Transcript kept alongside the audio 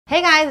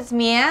Hey guys, it's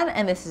Meow,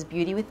 and this is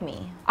Beauty with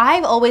Me.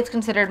 I've always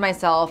considered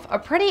myself a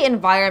pretty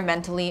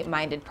environmentally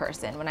minded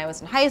person. When I was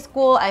in high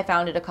school, I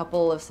founded a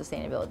couple of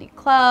sustainability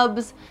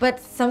clubs, but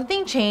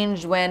something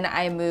changed when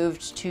I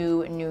moved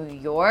to New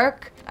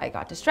York. I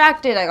got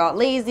distracted, I got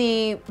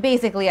lazy.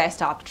 Basically, I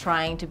stopped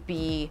trying to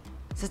be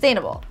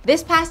sustainable.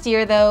 This past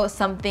year though,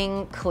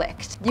 something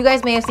clicked. You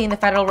guys may have seen the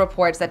federal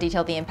reports that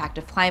detail the impact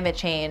of climate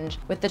change.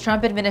 With the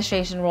Trump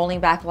administration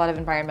rolling back a lot of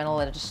environmental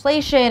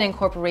legislation and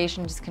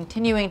corporations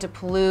continuing to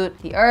pollute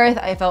the earth,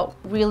 I felt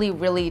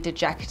really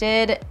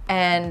dejected,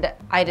 and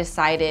I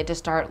decided to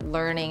start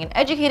learning and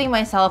educating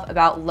myself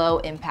about low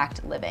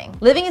impact living.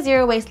 Living a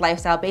zero waste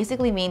lifestyle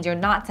basically means you're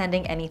not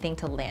sending anything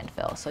to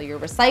landfill. So you're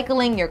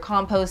recycling, you're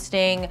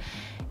composting,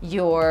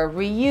 you're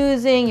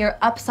reusing, you're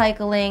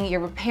upcycling,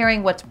 you're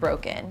repairing what's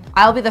broken.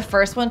 I'll be the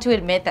first one to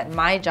admit that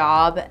my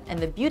job and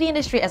the beauty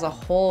industry as a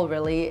whole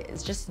really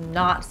is just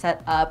not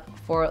set up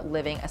for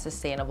living a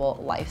sustainable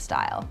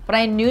lifestyle. But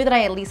I knew that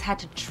I at least had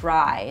to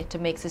try to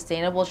make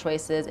sustainable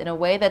choices in a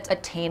way that's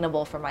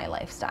attainable for my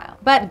lifestyle.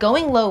 But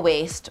going low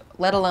waste,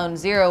 let alone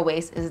zero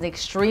waste, is an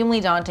extremely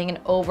daunting and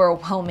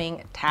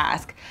overwhelming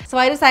task. So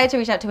I decided to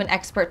reach out to an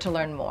expert to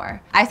learn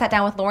more. I sat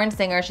down with Lauren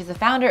Singer. She's the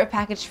founder of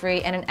Package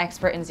Free and an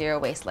expert in zero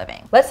waste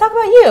living. Let's talk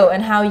about you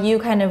and how you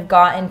kind of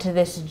got into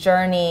this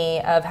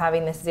journey of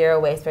having this zero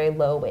waste, very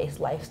low waste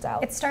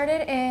lifestyle. It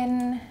started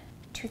in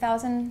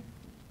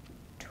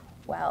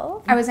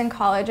 2012. I was in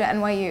college at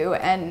NYU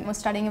and was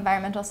studying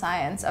environmental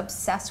science,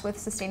 obsessed with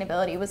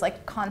sustainability, was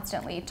like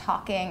constantly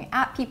talking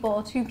at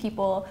people, to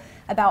people,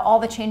 about all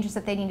the changes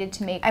that they needed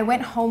to make. I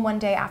went home one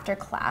day after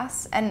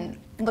class and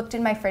looked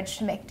in my fridge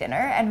to make dinner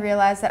and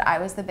realized that I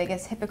was the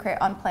biggest hypocrite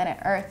on planet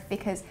Earth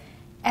because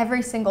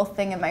every single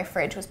thing in my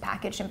fridge was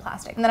packaged in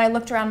plastic. And then I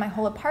looked around my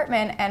whole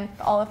apartment and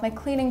all of my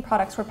cleaning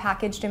products were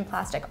packaged in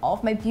plastic. All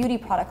of my beauty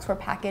products were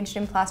packaged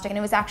in plastic. And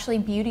it was actually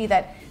beauty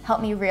that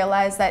helped me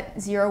realize that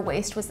zero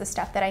waste was the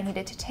step that I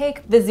needed to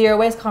take. The zero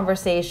waste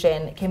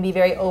conversation can be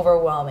very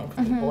overwhelming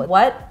for people.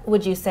 What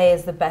would you say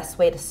is the best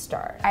way to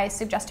start? I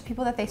suggest to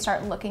people that they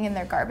start looking in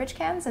their garbage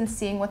cans and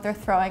seeing what they're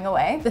throwing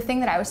away. The thing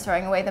that I was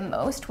throwing away the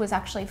most was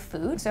actually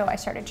food. So I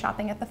started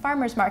shopping at the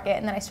farmer's market,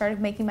 and then I started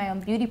making my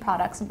own beauty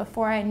products. And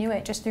before I knew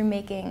it, just through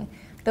making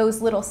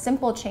those little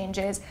simple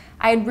changes,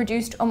 I had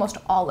reduced almost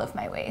all of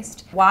my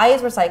waste. Why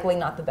is recycling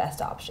not the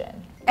best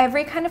option?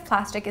 Every kind of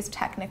plastic is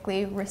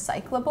technically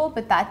recyclable,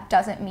 but that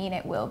doesn't mean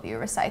it will be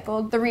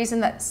recycled. The reason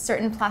that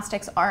certain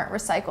plastics aren't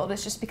recycled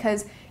is just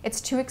because it's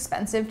too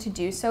expensive to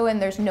do so,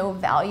 and there's no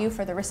value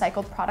for the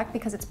recycled product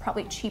because it's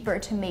probably cheaper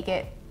to make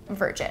it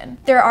virgin.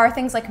 There are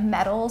things like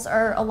metals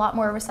are a lot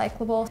more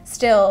recyclable.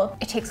 Still,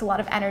 it takes a lot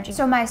of energy.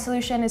 So my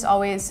solution is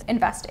always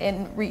invest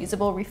in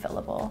reusable,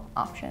 refillable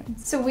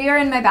options. So we are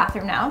in my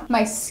bathroom now.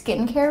 My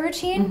skincare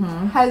routine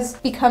has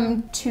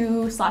become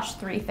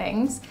 2/3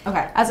 things,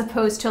 as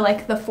opposed to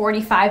like the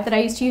 45 that I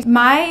used to use.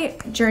 My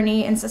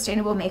journey in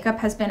sustainable makeup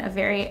has been a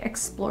very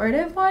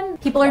explorative one.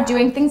 People are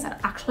doing things that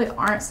actually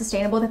aren't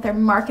sustainable, that they're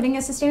marketing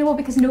as sustainable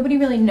because nobody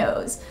really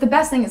knows. The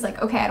best thing is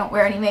like, okay, I don't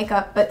wear any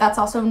makeup, but that's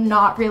also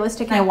not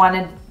realistic. I want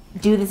to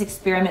do this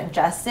experiment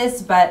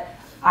justice, but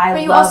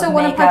you love also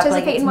want to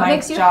participate in what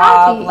makes you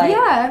happy.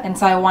 And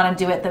so I want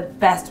to do it the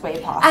best way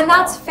possible. And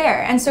that's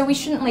fair. And so we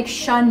shouldn't like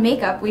shun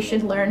makeup. We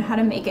should learn how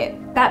to make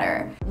it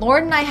better.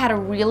 Lauren and I had a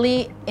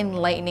really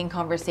enlightening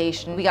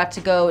conversation. We got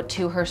to go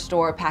to her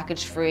store,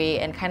 Package Free,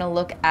 and kind of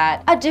look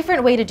at a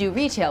different way to do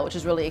retail, which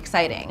was really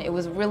exciting. It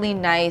was really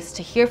nice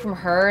to hear from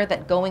her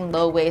that going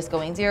low waste,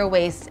 going zero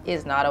waste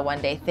is not a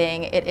one-day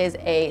thing. It is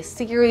a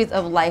series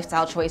of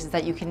lifestyle choices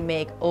that you can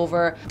make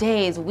over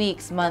days,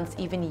 weeks, months,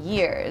 even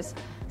years.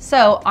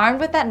 So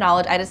armed with that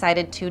knowledge, I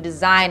decided to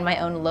design my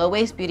own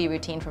low-waste beauty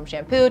routine from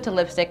shampoo to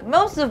lipstick,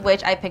 most of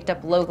which I picked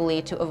up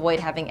locally to avoid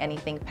having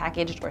anything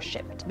packaged or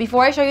shipped.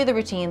 Before I show you the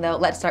routine though,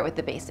 let's start with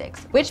the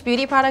basics. Which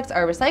beauty products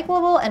are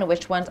recyclable and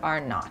which ones are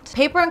not?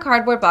 Paper and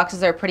cardboard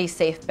boxes are a pretty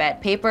safe bet.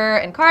 Paper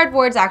and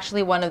cardboard is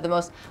actually one of the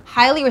most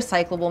highly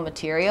recyclable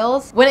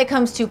materials. When it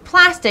comes to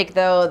plastic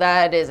though,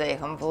 that is a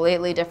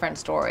completely different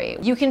story.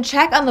 You can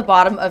check on the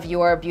bottom of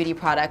your beauty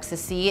products to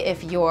see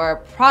if your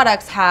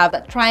products have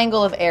that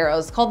triangle of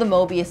arrows called the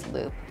Mobius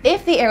loop.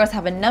 If the arrows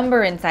have a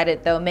number inside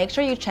it though, make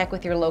sure you check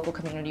with your local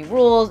community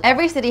rules.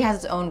 Every city has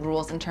its own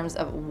rules in terms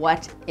of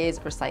what is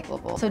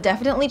recyclable. So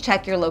definitely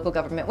check your local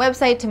government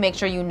website to make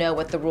sure you know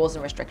what the rules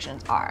and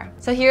restrictions are.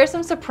 So here are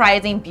some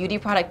surprising beauty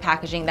product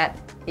packaging that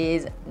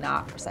is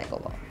not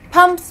recyclable.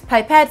 Pumps,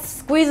 pipettes,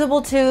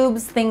 squeezable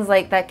tubes, things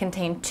like that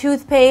contain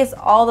toothpaste,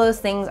 all those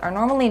things are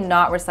normally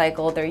not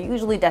recycled. They're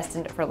usually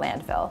destined for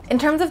landfill. In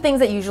terms of things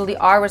that usually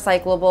are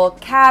recyclable,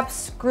 caps,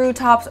 screw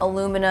tops,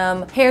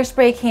 aluminum,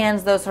 hairspray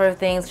cans, those sort of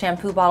things,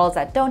 shampoo bottles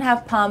that don't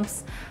have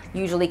pumps,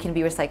 usually can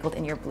be recycled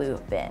in your blue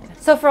bin.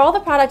 So for all the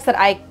products that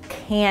I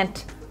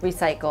can't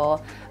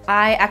recycle,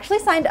 I actually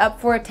signed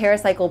up for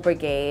TerraCycle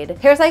Brigade.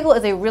 TerraCycle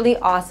is a really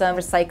awesome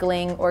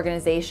recycling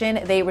organization.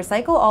 They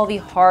recycle all the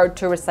hard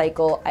to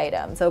recycle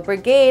items. So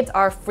brigades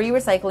are free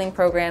recycling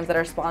programs that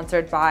are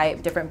sponsored by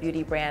different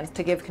beauty brands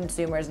to give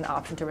consumers an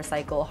option to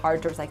recycle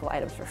hard to recycle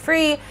items for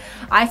free.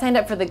 I signed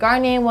up for the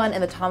Garnier one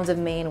and the Tom's of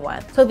Maine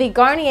one. So the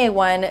Garnier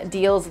one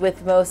deals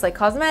with most like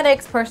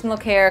cosmetics, personal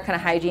care, kind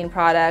of hygiene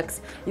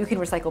products. You can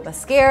recycle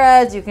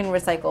mascaras, you can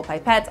recycle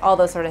pipettes, all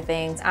those sort of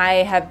things. I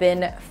have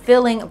been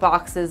filling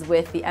boxes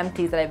with the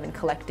empties that I've been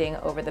collecting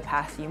over the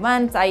past few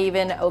months. I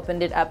even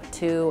opened it up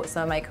to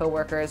some of my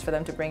coworkers for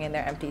them to bring in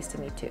their empties to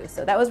me too.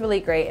 So that was really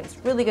great. It's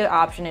a really good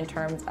option in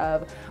terms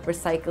of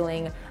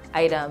recycling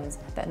items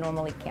that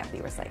normally can't be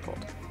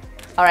recycled.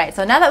 All right,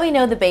 so now that we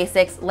know the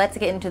basics, let's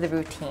get into the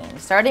routine,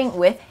 starting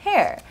with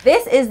hair.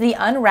 This is the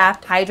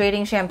Unwrapped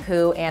Hydrating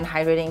Shampoo and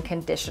Hydrating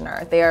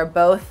Conditioner. They are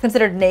both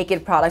considered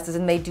naked products, as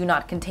in they do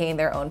not contain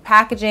their own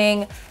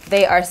packaging.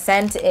 They are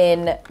sent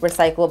in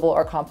recyclable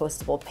or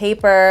compostable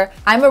paper.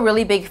 I'm a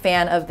really big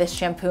fan of this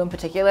shampoo in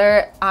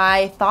particular.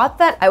 I thought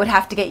that I would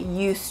have to get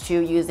used to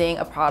using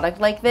a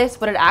product like this,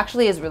 but it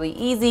actually is really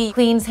easy,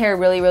 cleans hair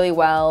really, really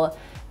well,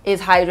 is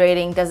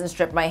hydrating, doesn't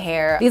strip my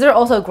hair. These are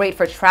also great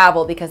for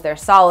travel because they're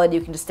solid. You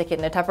can just stick it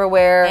in a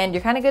Tupperware and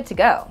you're kind of good to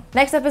go.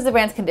 Next up is the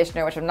brand's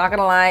conditioner, which I'm not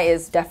gonna lie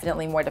is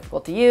definitely more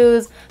difficult to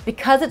use.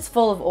 Because it's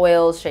full of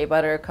oils, shea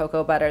butter,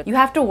 cocoa butter, you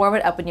have to warm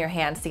it up in your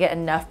hands to get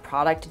enough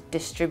product to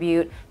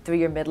distribute through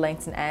your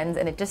mid-lengths and ends,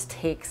 and it just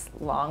takes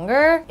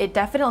longer. It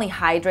definitely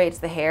hydrates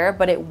the hair,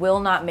 but it will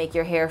not make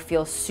your hair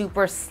feel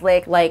super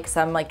slick like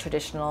some like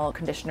traditional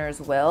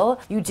conditioners will.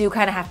 You do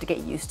kind of have to get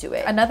used to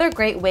it. Another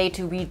great way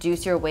to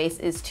reduce your waste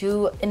is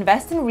to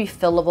invest in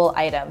refillable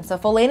items. So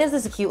Folane is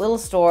this cute little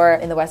store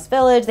in the West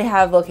Village. They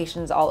have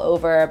locations all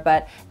over,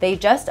 but they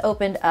just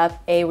opened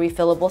up a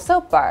refillable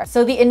soap bar.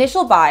 So the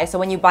initial buy, so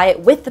when you buy it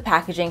with the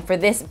packaging for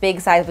this big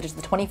size, which is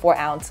the 24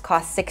 ounce,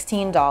 costs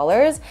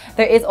 $16.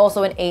 There is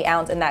also an 8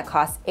 ounce and that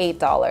costs $8.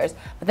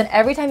 But then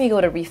every time you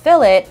go to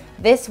refill it,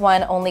 this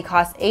one only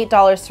costs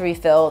 $8 to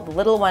refill, the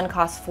little one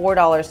costs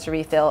 $4 to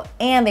refill,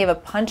 and they have a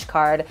punch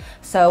card,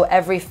 so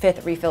every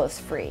 5th refill is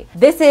free.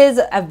 This is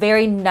a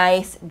very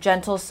nice,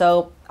 gentle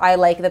soap. I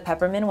like the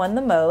peppermint one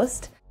the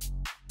most.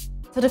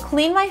 So to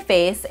clean my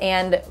face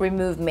and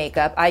remove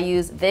makeup, I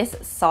use this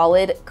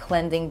solid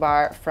cleansing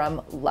bar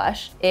from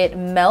Lush. It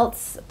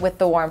melts with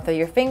the warmth of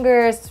your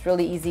fingers. It's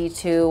really easy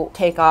to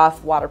take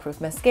off, waterproof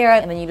mascara,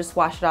 and then you just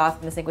wash it off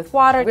in the sink with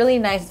water. Really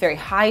nice, it's very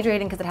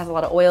hydrating because it has a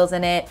lot of oils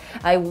in it.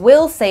 I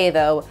will say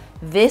though,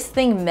 this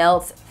thing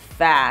melts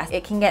fast.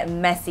 It can get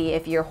messy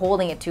if you're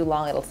holding it too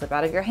long, it'll slip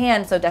out of your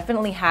hand. So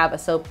definitely have a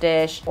soap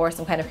dish or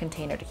some kind of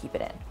container to keep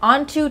it in.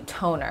 On to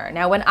toner.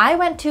 Now when I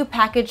went to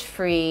Package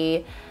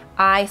Free,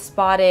 I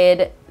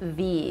spotted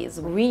these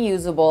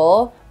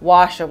reusable,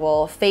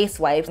 washable face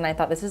wipes, and I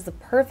thought this is the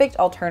perfect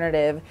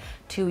alternative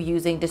to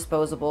using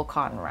disposable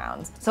cotton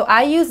rounds. So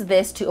I use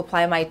this to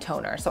apply my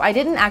toner. So I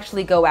didn't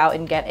actually go out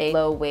and get a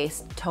low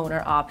waist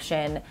toner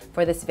option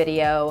for this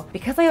video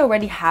because I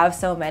already have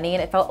so many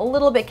and it felt a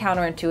little bit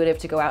counterintuitive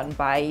to go out and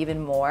buy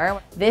even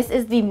more. This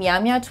is the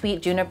Meow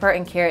Tweet Juniper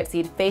and Carrot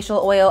Seed Facial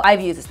Oil.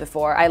 I've used this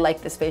before. I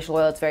like this facial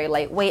oil. It's very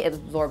lightweight, it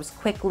absorbs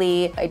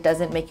quickly, it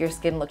doesn't make your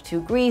skin look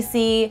too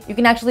greasy. You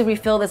can actually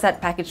refill this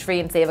at Package Free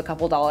and save a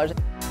couple dollars.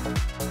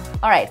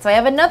 All right, so I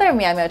have another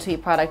Meow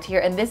Tweet product here,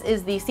 and this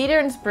is the Cedar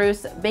and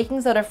Spruce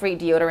Baking Soda Free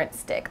Deodorant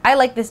Stick. I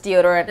like this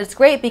deodorant. It's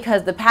great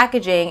because the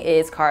packaging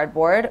is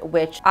cardboard,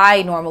 which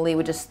I normally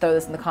would just throw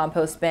this in the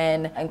compost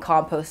bin and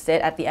compost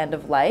it at the end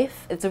of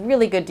life. It's a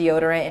really good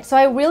deodorant. So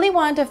I really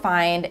wanted to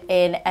find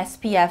an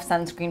SPF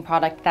sunscreen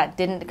product that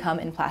didn't come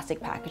in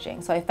plastic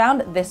packaging. So I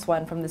found this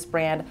one from this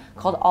brand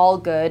called All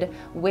Good,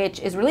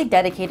 which is really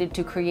dedicated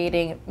to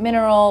creating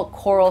mineral,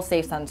 coral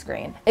safe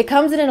sunscreen. It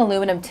comes in an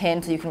aluminum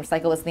tin, so you can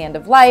recycle this at the end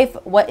of life.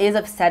 What is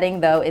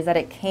upsetting though is that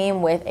it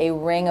came with a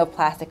ring of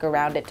plastic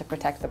around it to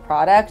protect the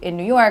product. In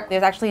New York,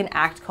 there's actually an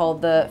act called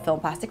the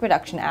Film Plastic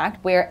Reduction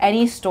Act, where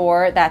any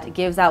store that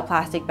gives out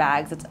plastic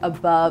bags that's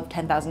above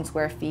 10,000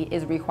 square feet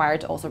is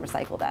required to also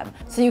recycle them.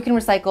 So you can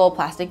recycle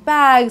plastic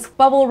bags,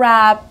 bubble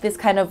wrap, this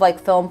kind of like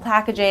film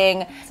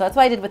packaging. So that's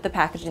what I did with the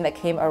packaging that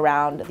came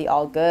around the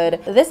All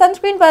Good. This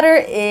sunscreen butter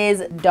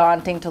is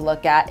daunting to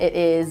look at. It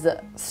is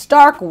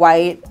stark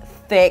white,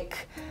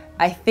 thick.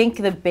 I think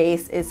the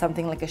base is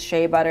something like a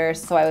shea butter,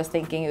 so I was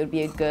thinking it would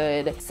be a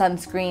good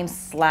sunscreen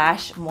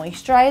slash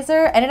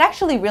moisturizer, and it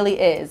actually really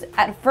is.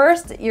 At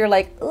first, you're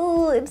like,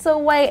 ooh, it's so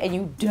white, and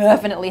you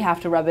definitely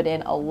have to rub it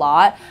in a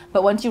lot,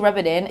 but once you rub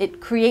it in,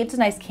 it creates a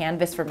nice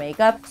canvas for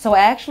makeup, so I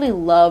actually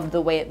loved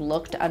the way it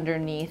looked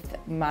underneath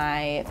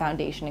my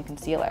foundation and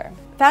concealer.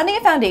 Finding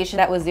a foundation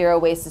that was zero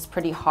waste is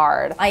pretty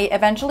hard. I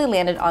eventually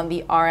landed on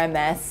the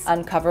RMS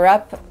Un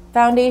Cover-Up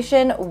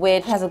foundation,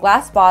 which has a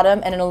glass bottom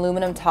and an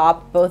aluminum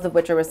top, both of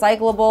which are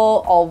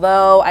recyclable,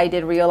 although I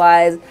did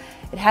realize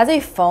it has a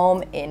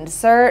foam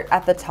insert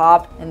at the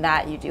top, and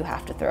that you do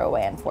have to throw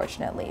away,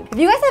 unfortunately. If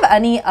you guys have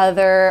any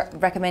other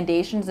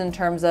recommendations in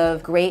terms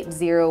of great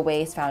zero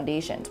waste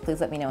foundations,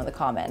 please let me know in the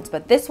comments.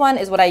 But this one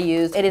is what I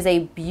use. It is a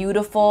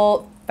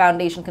beautiful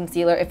foundation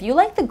concealer. If you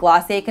like the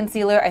Glossier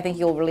concealer, I think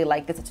you'll really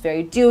like this. It's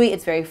very dewy,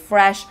 it's very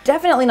fresh.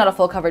 Definitely not a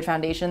full coverage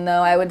foundation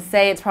though. I would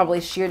say it's probably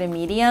sheer to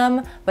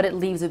medium, but it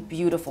leaves a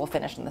beautiful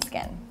finish in the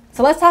skin.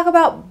 So let's talk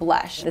about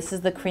blush. This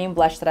is the cream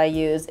blush that I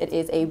use. It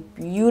is a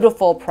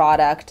beautiful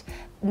product.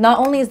 Not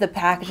only is the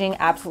packaging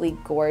absolutely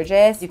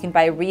gorgeous, you can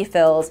buy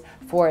refills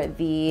for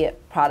the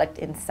product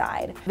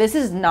inside. This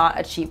is not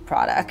a cheap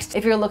product.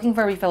 If you're looking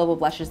for refillable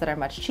blushes that are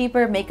much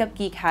cheaper, Makeup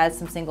Geek has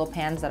some single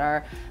pans that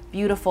are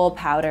beautiful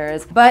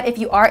powders. But if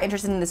you are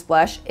interested in this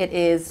blush, it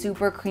is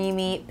super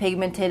creamy,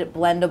 pigmented,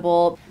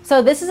 blendable.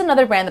 So this is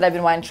another brand that I've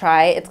been wanting to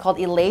try. It's called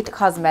Elate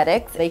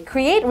Cosmetics. They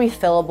create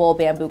refillable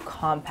bamboo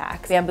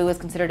compacts. Bamboo is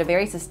considered a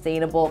very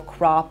sustainable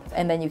crop,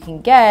 and then you can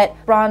get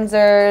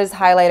bronzers,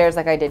 highlighters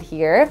like I did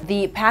here.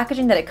 The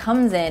packaging that it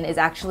comes in is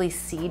actually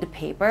seed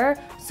paper,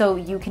 so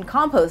you can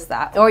compost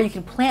that, or you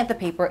can plant the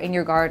paper in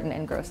your garden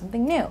and grow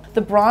something new.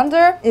 The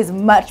bronzer is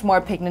much more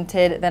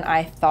pigmented than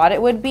I thought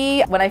it would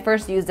be. When I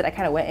first used it, I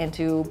kind of went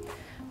into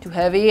too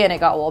heavy and it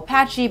got a little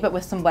patchy, but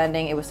with some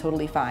blending, it was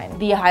totally fine.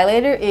 The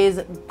highlighter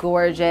is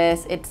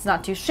gorgeous. It's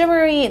not too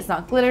shimmery, it's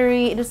not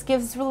glittery, it just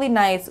gives really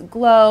nice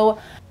glow.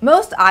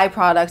 Most eye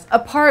products,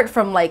 apart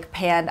from like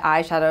panned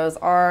eyeshadows,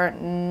 are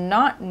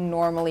not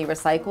normally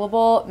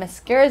recyclable.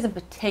 Mascaras in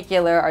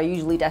particular are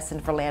usually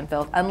destined for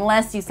landfill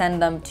unless you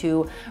send them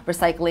to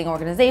recycling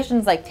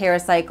organizations like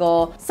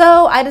TerraCycle.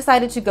 So I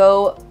decided to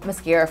go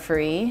mascara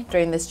free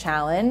during this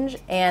challenge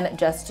and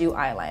just do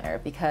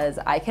eyeliner because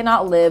I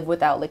cannot live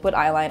without liquid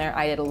eyeliner.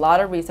 I did a lot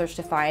of research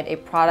to find a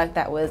product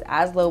that was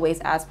as low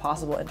waste as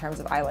possible in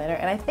terms of eyeliner,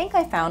 and I think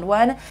I found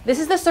one. This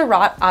is the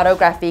Surratt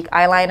Auto-Graphique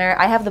eyeliner.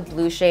 I have the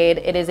blue shade.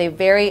 It is a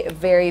very,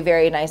 very,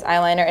 very nice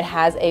eyeliner. It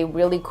has a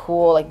really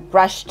cool like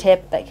brush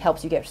tip that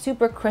helps you get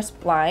super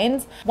crisp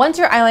lines. Once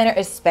your eyeliner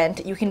is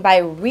spent, you can buy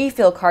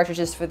refill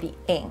cartridges for the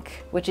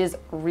ink, which is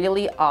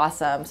really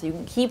awesome. So you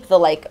can keep the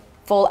like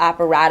full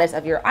apparatus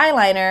of your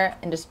eyeliner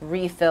and just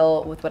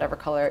refill with whatever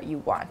color you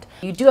want.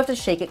 You do have to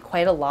shake it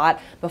quite a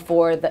lot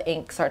before the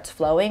ink starts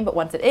flowing, but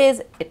once it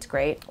is, it's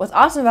great. What's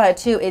awesome about it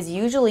too is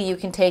usually you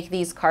can take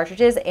these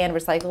cartridges and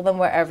recycle them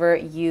wherever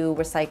you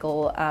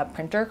recycle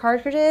printer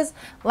cartridges.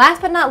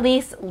 Last but not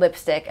least,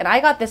 lipstick. And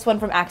I got this one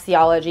from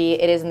Axiology.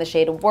 It is in the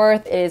shade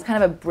Worth. It is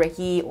kind of a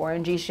bricky,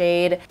 orangey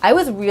shade. I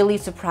was really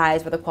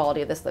surprised by the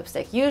quality of this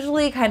lipstick.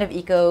 Usually kind of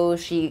eco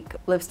chic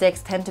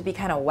lipsticks tend to be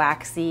kind of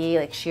waxy,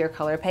 like sheer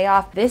color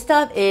payoff. This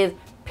stuff is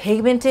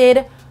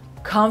pigmented,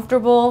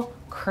 comfortable,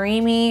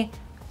 creamy,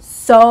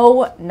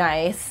 so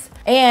nice.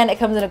 And it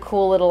comes in a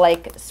cool little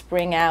like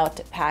spring out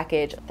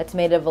package that's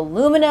made of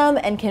aluminum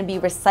and can be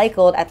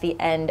recycled at the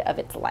end of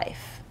its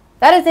life.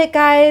 That is it,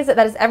 guys.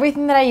 That is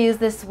everything that I used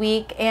this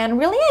week. And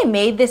really I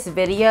made this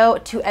video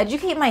to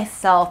educate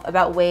myself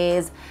about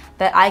ways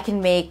that I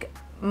can make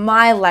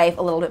my life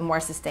a little bit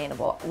more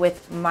sustainable.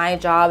 With my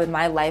job and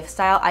my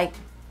lifestyle, I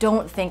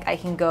don't think I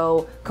can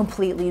go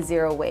completely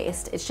zero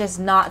waste. It's just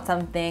not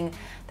something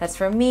that's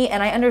for me,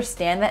 and I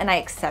understand that and I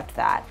accept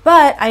that.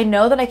 But I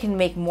know that I can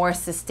make more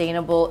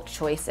sustainable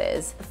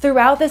choices.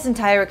 Throughout this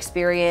entire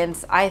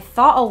experience, I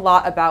thought a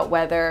lot about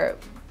whether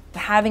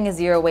having a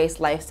zero waste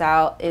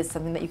lifestyle is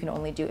something that you can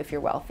only do if you're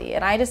wealthy.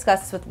 And I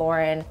discussed this with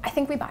Lauren. I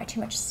think we buy too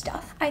much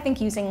stuff. I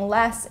think using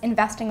less,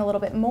 investing a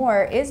little bit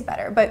more is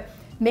better, but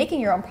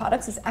making your own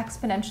products is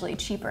exponentially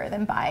cheaper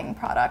than buying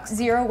products.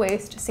 Zero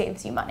waste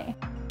saves you money.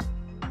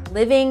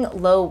 Living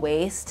low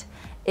waste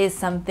is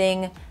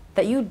something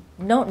that you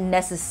don't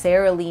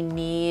necessarily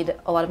need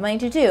a lot of money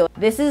to do.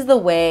 This is the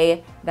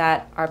way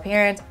that our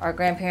parents, our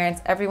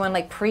grandparents, everyone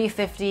like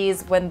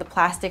pre-50s when the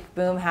plastic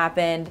boom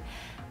happened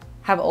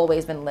have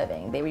always been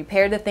living. They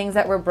repaired the things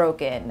that were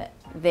broken.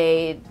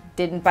 They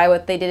didn't buy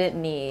what they didn't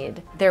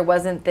need. There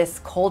wasn't this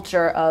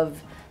culture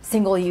of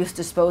single-use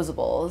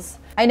disposables.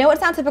 I know it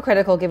sounds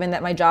hypocritical given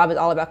that my job is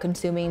all about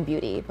consuming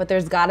beauty, but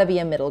there's gotta be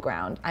a middle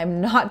ground. I'm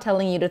not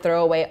telling you to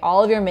throw away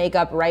all of your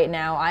makeup right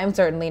now. I'm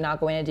certainly not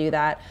going to do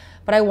that.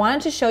 But I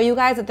wanted to show you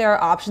guys that there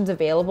are options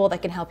available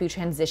that can help you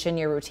transition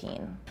your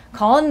routine.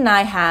 Colin and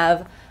I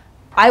have,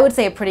 I would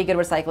say, a pretty good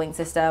recycling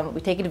system.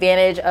 We take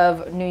advantage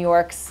of New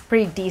York's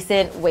pretty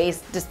decent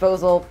waste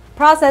disposal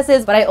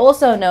processes, but I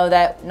also know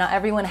that not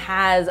everyone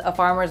has a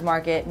farmer's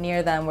market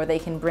near them where they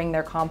can bring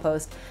their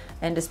compost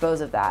and dispose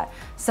of that.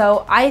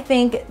 So I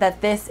think that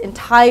this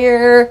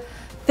entire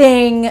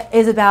thing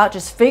is about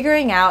just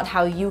figuring out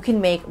how you can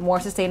make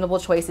more sustainable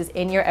choices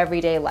in your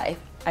everyday life.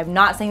 I'm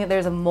not saying that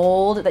there's a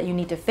mold that you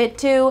need to fit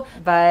to,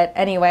 but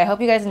anyway, I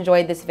hope you guys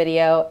enjoyed this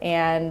video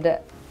and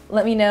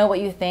let me know what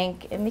you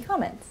think in the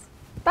comments.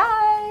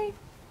 Bye!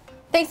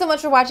 Thanks so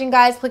much for watching,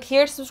 guys. Click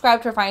here to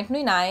subscribe to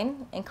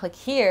Refinery29 and click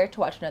here to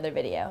watch another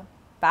video.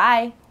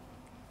 Bye!